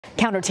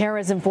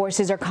Counterterrorism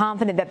forces are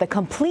confident that the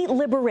complete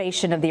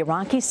liberation of the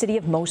Iraqi city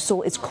of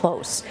Mosul is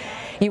close.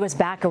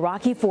 U.S.-backed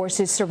Iraqi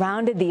forces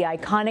surrounded the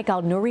iconic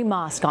al-Nuri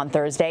mosque on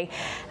Thursday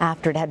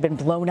after it had been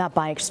blown up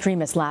by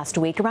extremists last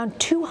week. Around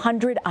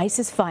 200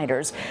 ISIS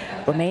fighters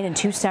remain in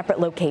two separate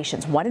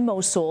locations, one in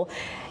Mosul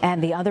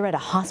and the other at a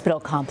hospital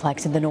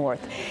complex in the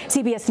north.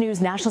 CBS News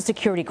national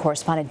security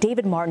correspondent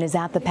David Martin is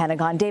at the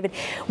Pentagon. David,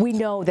 we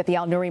know that the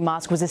al-Nuri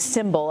mosque was a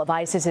symbol of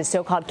ISIS's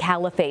so-called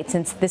caliphate,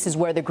 since this is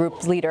where the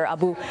group's leader,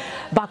 Abu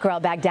Bakr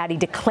al-Baghdadi,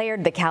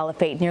 declared the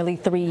caliphate nearly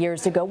 3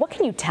 years ago. What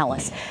can you tell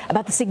us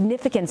about the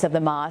significance of the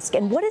mosque,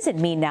 and what does it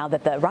mean now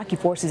that the Iraqi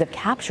forces have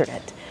captured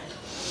it?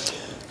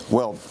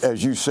 Well,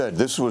 as you said,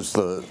 this was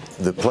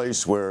the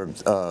place where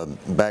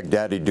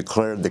Baghdadi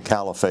declared the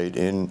caliphate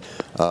in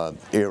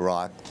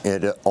Iraq.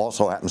 It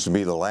also happens to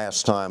be the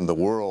last time the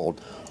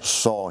world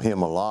saw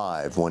him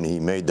alive, when he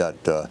made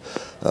that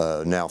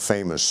now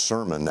famous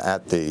sermon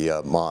at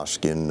the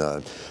mosque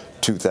in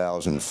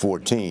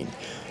 2014.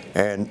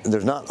 And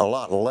there's not a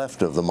lot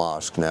left of the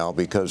mosque now,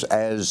 because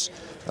as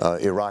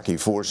Iraqi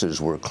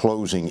forces were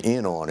closing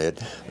in on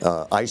it,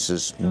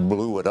 ISIS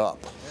blew it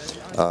up.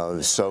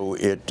 So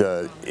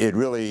it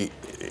really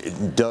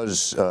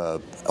does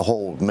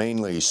hold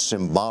mainly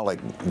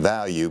symbolic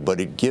value, but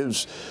it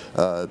gives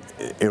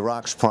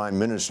Iraq's prime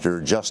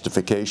minister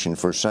justification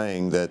for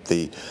saying that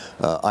the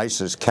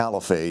ISIS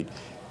caliphate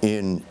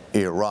in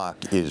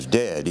Iraq is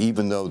dead,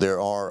 even though there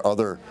are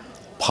other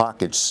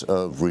pockets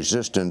of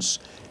resistance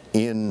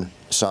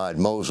inside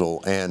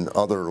Mosul and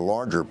other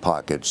larger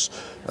pockets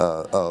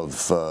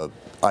of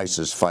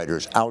ISIS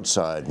fighters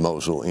outside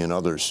Mosul in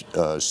other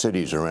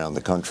cities around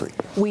the country.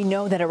 We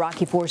know that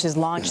Iraqi forces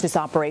launched this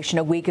operation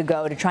a week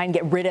ago to try and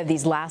get rid of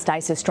these last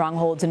ISIS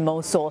strongholds in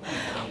Mosul.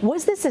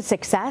 Was this a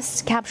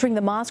success, capturing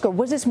the mosque, or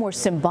was this more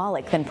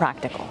symbolic than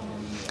practical?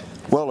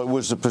 Well, it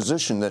was a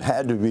position that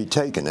had to be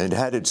taken. It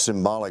had its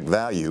symbolic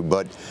value,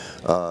 but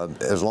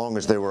as long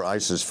as there were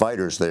ISIS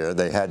fighters there,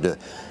 they had to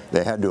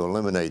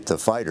eliminate the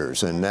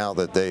fighters. And now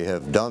that they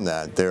have done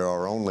that, there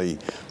are only,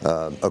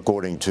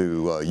 according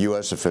to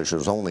U.S.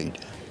 officials, only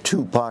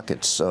 2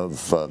 pockets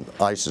of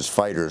ISIS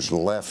fighters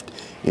left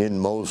in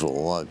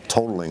Mosul,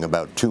 totaling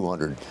about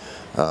 200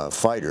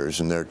 fighters,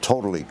 and they're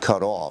totally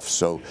cut off.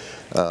 So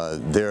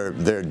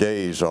their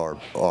days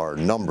are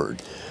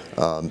numbered.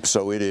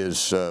 So it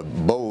is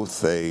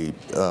both a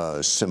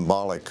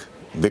symbolic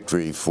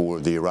victory for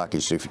the Iraqi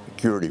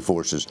security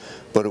forces,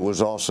 but it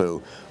was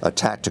also a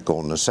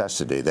tactical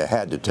necessity. They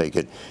had to take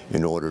it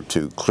in order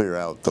to clear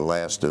out the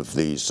last of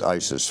these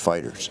ISIS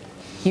fighters.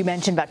 You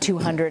mentioned about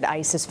 200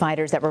 ISIS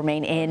fighters that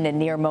remain in and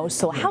near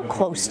Mosul. How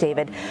close,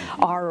 David,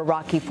 are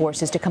Iraqi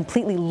forces to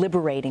completely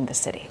liberating the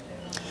city?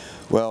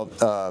 Well,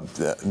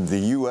 the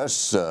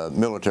U.S.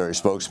 military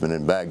spokesman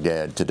in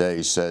Baghdad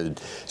today said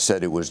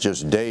it was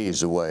just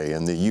days away,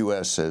 and the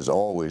U.S. is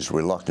always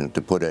reluctant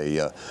to put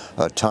a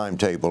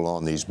timetable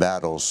on these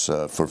battles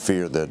for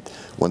fear that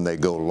when they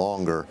go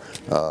longer,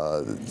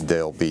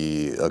 they'll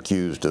be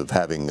accused of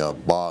having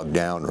bogged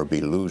down or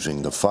be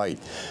losing the fight.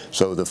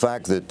 So the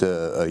fact that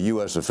a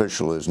U.S.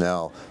 official is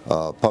now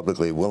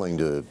publicly willing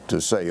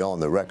to say on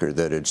the record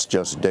that it's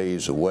just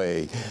days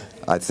away,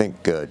 I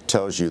think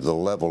tells you the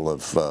level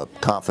of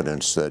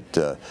confidence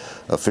that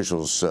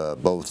officials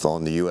both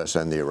on the U.S.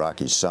 and the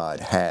Iraqi side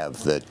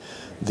have that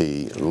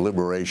the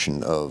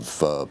liberation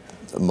of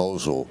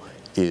Mosul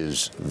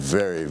is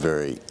very,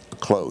 very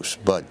close.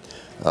 But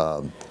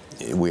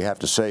we have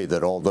to say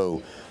that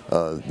although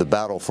the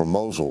battle for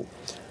Mosul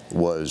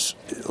was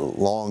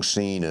long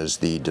seen as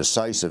the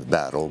decisive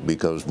battle,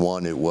 because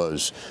one, it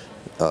was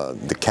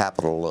the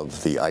capital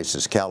of the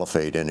ISIS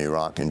caliphate in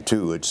Iraq, and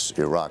two, it's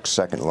Iraq's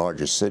second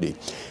largest city,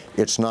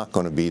 it's not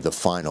going to be the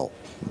final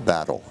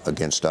battle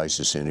against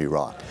ISIS in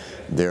Iraq.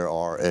 There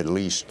are at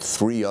least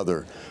 3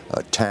 other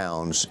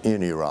towns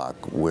in Iraq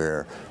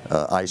where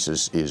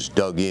ISIS is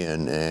dug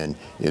in and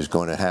is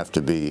going to have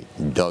to be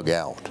dug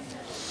out.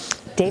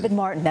 David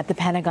Martin at the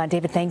Pentagon.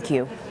 David, thank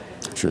you.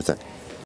 Sure thing.